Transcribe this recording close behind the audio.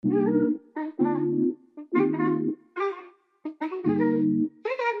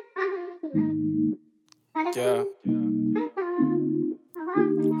Yeah,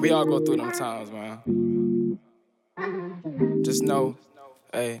 we all go through them times, man. Just know,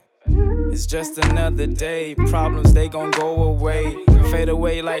 hey, it's just another day. Problems, they gon' go away. Fade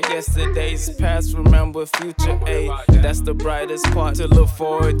away like yesterday's past. Remember future, ayy. That's the brightest part to look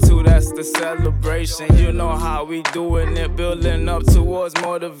forward to. That's the celebration. You know how we doing it, building up towards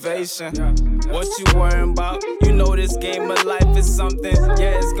motivation. What you worrying about? You know this game of life is something.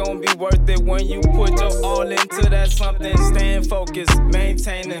 Yeah, it's gon' be worth it when you put your all into that something. Staying focused,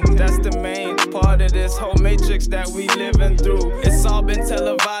 maintaining. That's the main part of this whole matrix that we living through. It's all been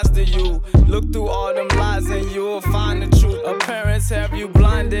televised to you. Look through all them lies and you'll find the truth. Appearance have you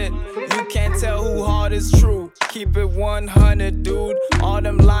blinded. You can't tell who heart is true. Keep it 100, dude. All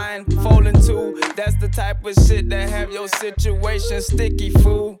them lying, folding too. That's the type of shit that have your situation sticky,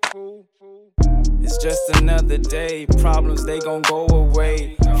 fool. It's just another day. Problems, they gon' go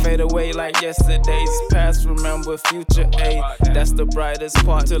away. Fade away like yesterday's past. Remember future, ayy. That's the brightest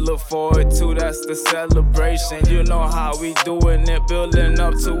part to look forward to. That's the celebration. You know how we doing it, building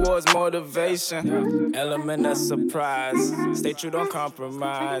up towards motivation. Element of surprise. Stay true, don't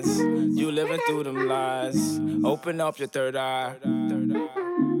compromise. You living through them lies. Open up your third eye.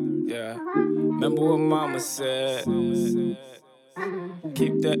 Yeah. Remember what mama said.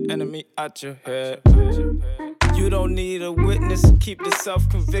 Keep the enemy out your head. You don't need a witness, keep the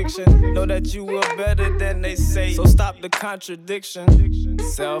self-conviction. Know that you are better than they say, so stop the contradiction.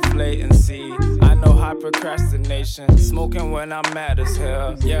 Self-latency, I know high procrastination. Smoking when I'm mad as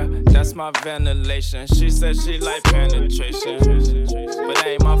hell, yeah, that's my ventilation. She said she like penetration, but that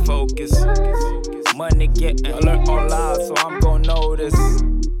ain't my focus. Money getting alert on live, so I'm gon' notice.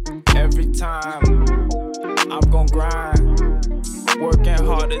 Every time, I'm gon' grind. Working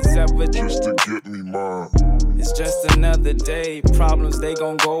hard as ever just to get me mine. It's just another day. Problems, they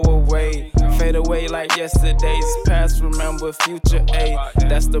gon' go away. Fade away like yesterday's past. Remember future, ayy.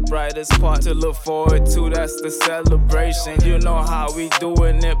 That's the brightest part to look forward to. That's the celebration. You know how we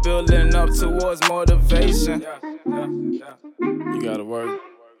doing it, building up towards motivation. You gotta work.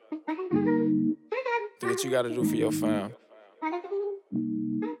 Do what you gotta do for your fam.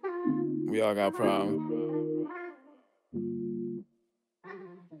 We all got problems.